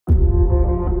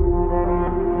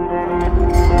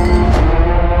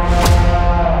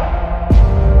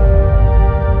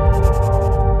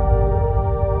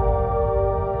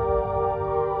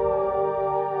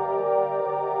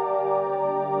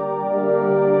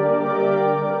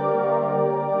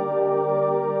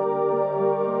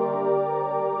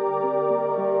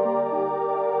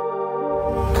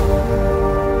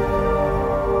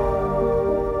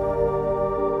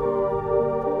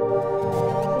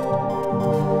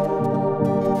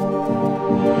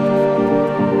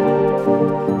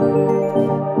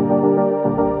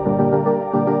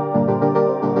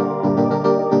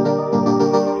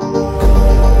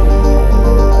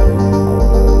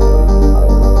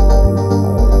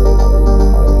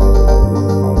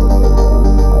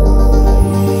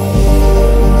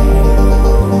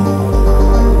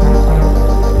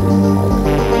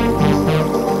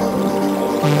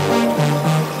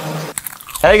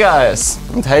Hey guys,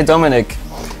 and hey Dominic.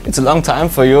 It's a long time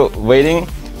for you waiting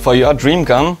for your dream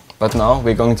gun, but now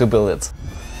we're going to build it.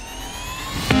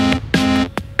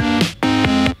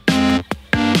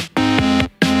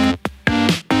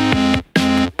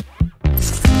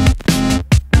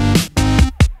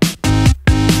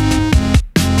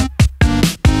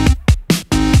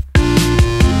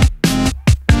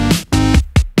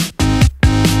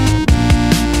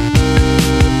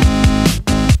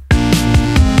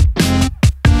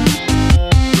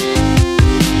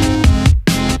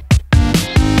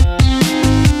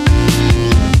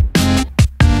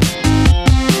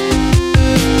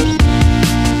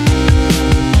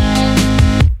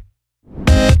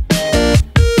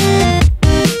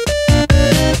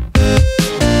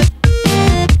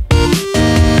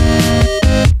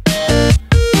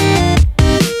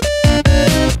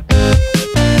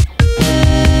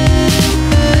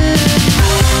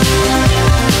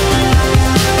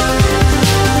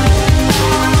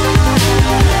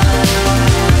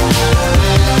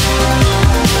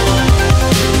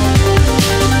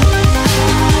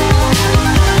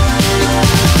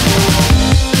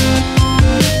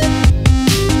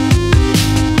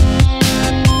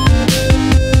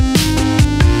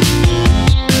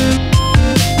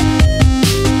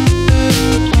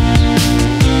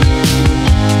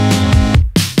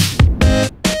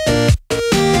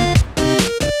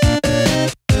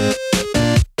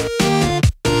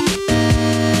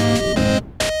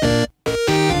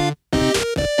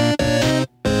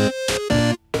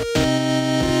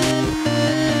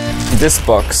 This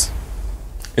box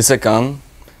is a gun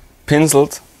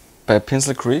pinceled by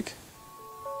Pencil Creek,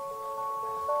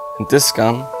 and this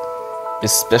gun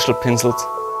is special pinceled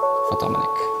for Dominic.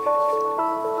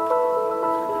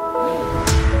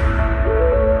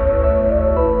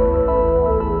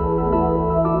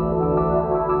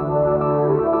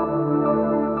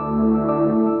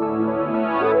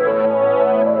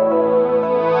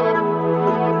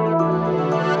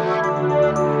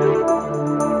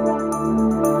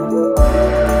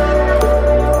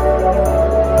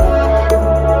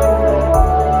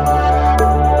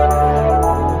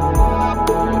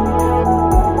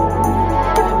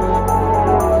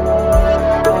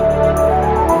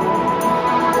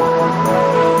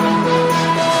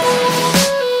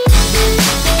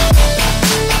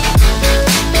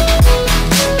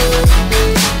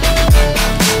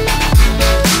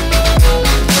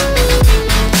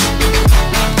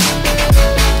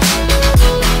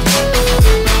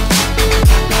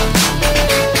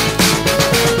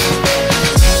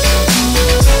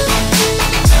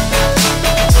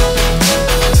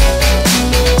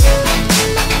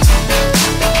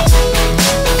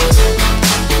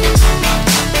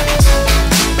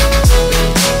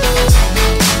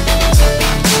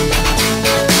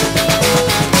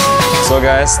 So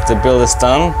guys, the build is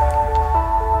done.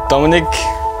 Dominic,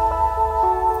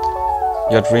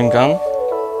 your dream gun.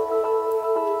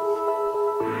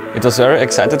 It was very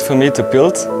excited for me to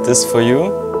build this for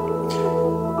you,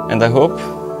 and I hope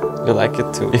you like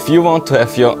it too. If you want to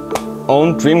have your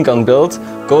own dream gun build,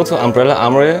 go to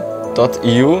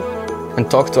umbrellaarmory.eu and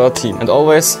talk to our team. And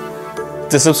always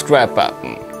the subscribe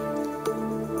button.